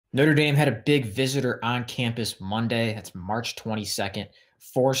Notre Dame had a big visitor on campus Monday. That's March 22nd.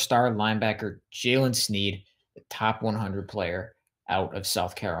 Four-star linebacker Jaylen Sneed, the top 100 player out of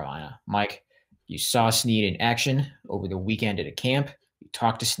South Carolina. Mike, you saw Sneed in action over the weekend at a camp. You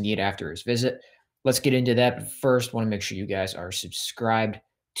talked to Sneed after his visit. Let's get into that. But first, want to make sure you guys are subscribed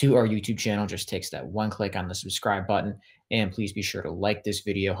to our YouTube channel. Just takes that one click on the subscribe button. And please be sure to like this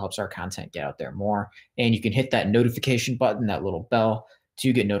video. Helps our content get out there more. And you can hit that notification button, that little bell,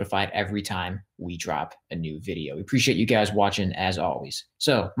 to get notified every time we drop a new video. We appreciate you guys watching as always.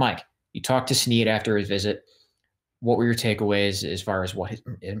 So, Mike, you talked to Sneed after his visit. What were your takeaways as far as what his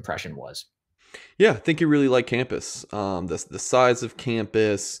impression was? Yeah, I think he really liked campus. The size of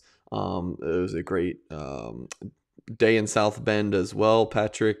campus. It was a great day in South Bend as well,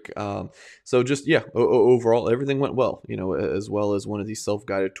 Patrick. So just yeah, overall everything went well. As well as one of these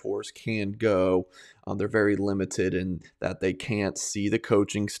self-guided tours can go. They're very limited in that they can't see the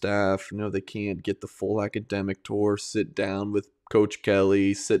coaching staff. They can't get the full academic tour, sit down with Coach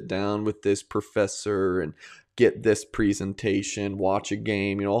Kelly, sit down with this professor, and get this presentation, watch a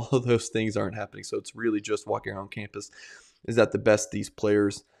game. All of those things aren't happening. So it's really just walking around campus. Is that the best these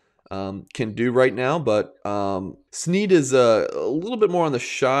players can do right now? But Sneed is a little bit more on the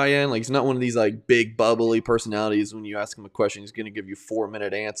shy end. Like, he's not one of these like big bubbly personalities. When you ask him a question, he's going to give you a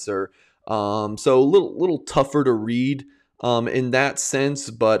 4-minute answer. So a little tougher to read in that sense.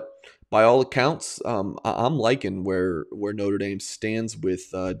 But by all accounts, I'm liking where Notre Dame stands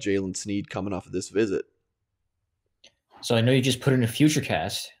with Jaylen Sneed coming off of this visit. So I know you just put in a future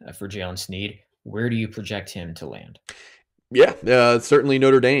cast for Jaylen Sneed. Where do you project him to land? Yeah, certainly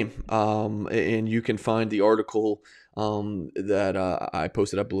Notre Dame. And you can find the article that I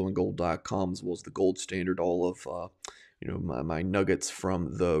posted at blueandgold.com, as well as the Gold Standard, all of my nuggets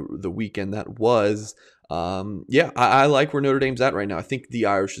from the weekend that was. Yeah, I like where Notre Dame's at right now. I think the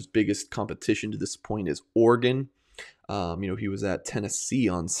Irish's biggest competition to this point is Oregon. He was at Tennessee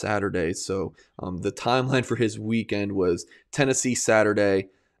on Saturday. So the timeline for his weekend was Tennessee Saturday.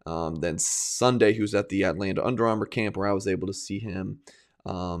 Then Sunday, he was at the Atlanta Under Armour camp where I was able to see him.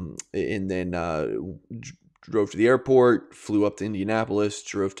 And then drove to the airport, flew up to Indianapolis,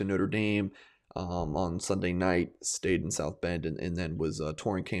 drove to Notre Dame on Sunday night, stayed in South Bend, and then was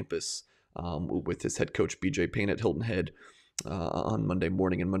touring campus with his head coach, BJ Payne, at Hilton Head on Monday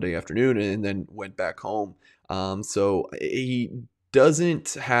morning and Monday afternoon, and then went back home. So he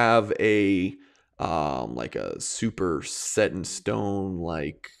doesn't have a like a super set in stone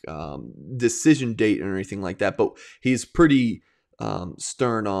decision date or anything like that, but he's pretty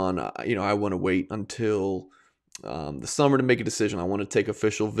stern on I want to wait until the summer to make a decision. I want to take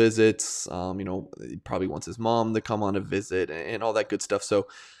official visits. He probably wants his mom to come on a visit and all that good stuff. So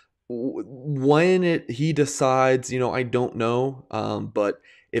when he decides, I don't know. But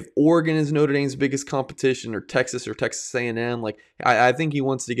if Oregon is Notre Dame's biggest competition, or Texas A&M, I think he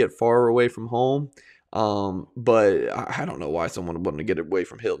wants to get far away from home. But I don't know why someone would want to get away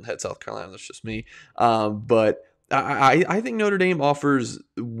from Hilton Head, South Carolina. That's just me. But I think Notre Dame offers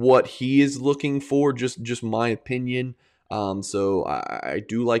what he is looking for. Just my opinion. So I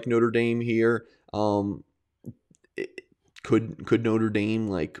do like Notre Dame here. Could Notre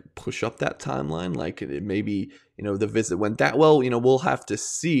Dame push up that timeline? Maybe the visit went that well. We'll have to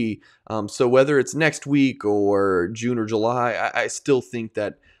see. So whether it's next week or June or July, I still think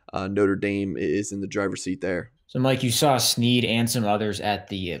that Notre Dame is in the driver's seat there. So, Mike, you saw Sneed and some others at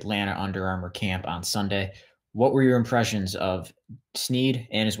the Atlanta Under Armour camp on Sunday. What were your impressions of Sneed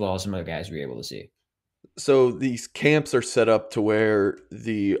and as well as some other guys we were able to see? So these camps are set up to where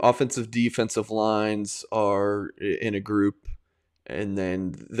the offensive, defensive lines are in a group, and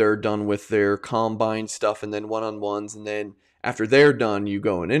then they're done with their combine stuff and then one-on-ones. And then after they're done, you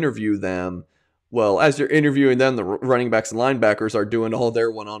go and interview them. Well, as you're interviewing them, the running backs and linebackers are doing all their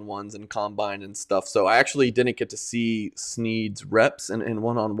one-on-ones and combine and stuff. So I actually didn't get to see Sneed's reps and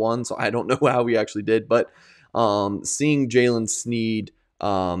one-on-one, so I don't know how he actually did. But seeing Jaylen Sneed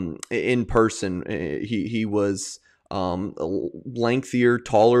in person, he was lengthier,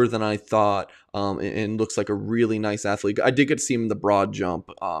 taller than I thought, and looks like a really nice athlete. I did get to see him in the broad jump.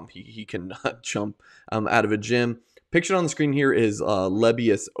 He can jump out of a gym. Pictured on the screen here is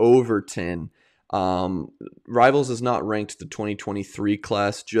Lebbeus Overton. Rivals is not ranked the 2023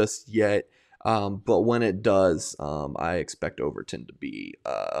 class just yet, but when it does, I expect Overton to be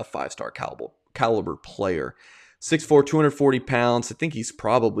a 5-star caliber player. 6'4", 240 pounds. I think he's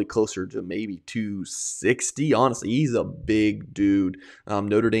probably closer to maybe 260. Honestly, he's a big dude.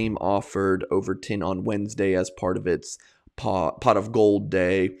 Notre Dame offered Overton on Wednesday as part of its pot of gold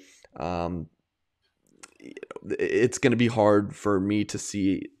day. It's going to be hard for me to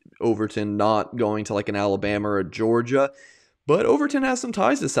see Overton not going to like an Alabama or a Georgia. But Overton has some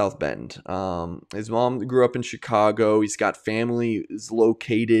ties to South Bend. His mom grew up in Chicago. He's got family is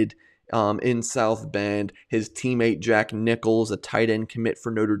located in South Bend. His teammate Jack Nichols, a tight end commit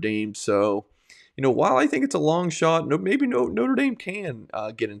for Notre Dame. So, while I think it's a long shot, Notre Dame can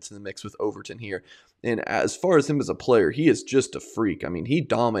get into the mix with Overton here. And as far as him as a player, he is just a freak. I mean, he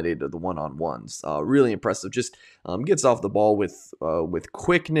dominated the one-on-ones. Really impressive. Just gets off the ball with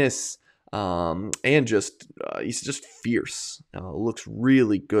quickness. And just he's just fierce. Looks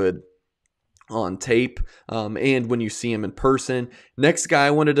really good on tape, and when you see him in person. Next guy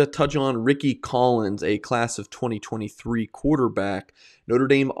I wanted to touch on, Ricky Collins, a class of 2023 quarterback. Notre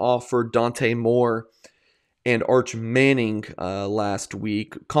Dame offered Dante Moore and Arch Manning last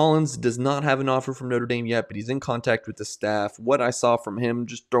week. Collins does not have an offer from Notre Dame yet, but he's in contact with the staff. What I saw from him,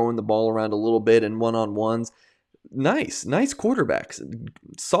 just throwing the ball around a little bit in one-on-ones, nice quarterbacks.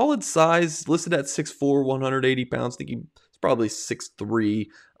 Solid size, listed at 6'4", 180 pounds. I think he's probably 6'3".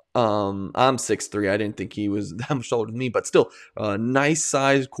 I'm 6'3". I didn't think he was that much taller than me, but still, nice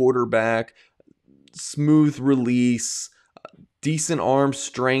sized quarterback, smooth release, decent arm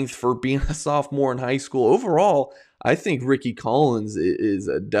strength for being a sophomore in high school. Overall, I think Ricky Collins is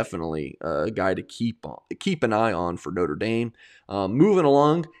definitely a guy to keep an eye on for Notre Dame. Moving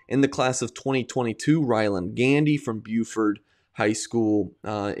along, in the class of 2022, Ryland Gandy from Buford High School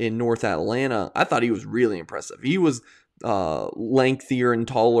in North Atlanta. I thought he was really impressive. He was lengthier and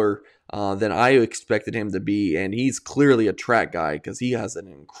taller than I expected him to be, and he's clearly a track guy because he has an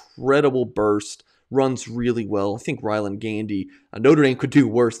incredible burst, runs really well. I think Ryland Gandy, Notre Dame could do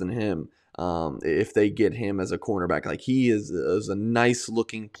worse than him if they get him as a cornerback. Like, he is a nice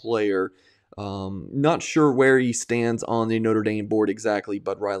looking player. Not sure where he stands on the Notre Dame board exactly,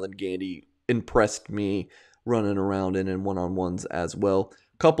 but Ryland Gandy impressed me running around and in one-on-ones as well.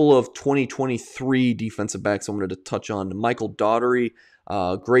 Couple of 2023 defensive backs I wanted to touch on. Michael Daugherty,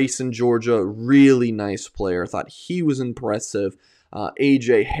 Grayson, Georgia, really nice player. I thought he was impressive.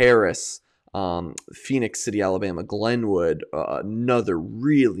 AJ Harris, Phoenix City, Alabama, Glenwood, another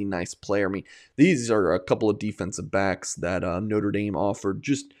really nice player. I mean, these are a couple of defensive backs that Notre Dame offered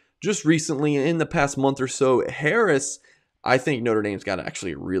just recently in the past month or so. Harris, I think Notre Dame's got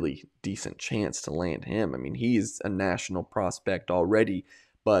actually a really decent chance to land him. I mean, he's a national prospect already,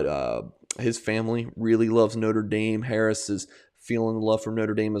 but his family really loves Notre Dame. Harris is feeling the love from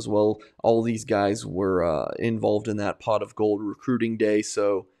Notre Dame as well. All these guys were involved in that pot of gold recruiting day,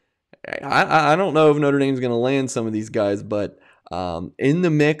 so I don't know if Notre Dame's going to land some of these guys, but in the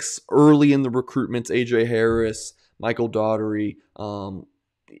mix early in the recruitments, AJ Harris, Michael Daugherty,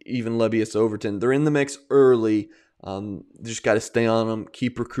 even Levius Overton, they're in the mix early. Just got to stay on them,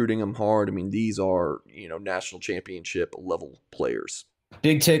 keep recruiting them hard. I mean, these are, national championship level players.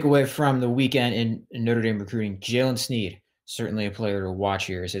 Big takeaway from the weekend in Notre Dame recruiting, Jaylen Sneed, certainly a player to watch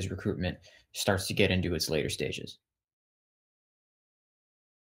here as his recruitment starts to get into its later stages.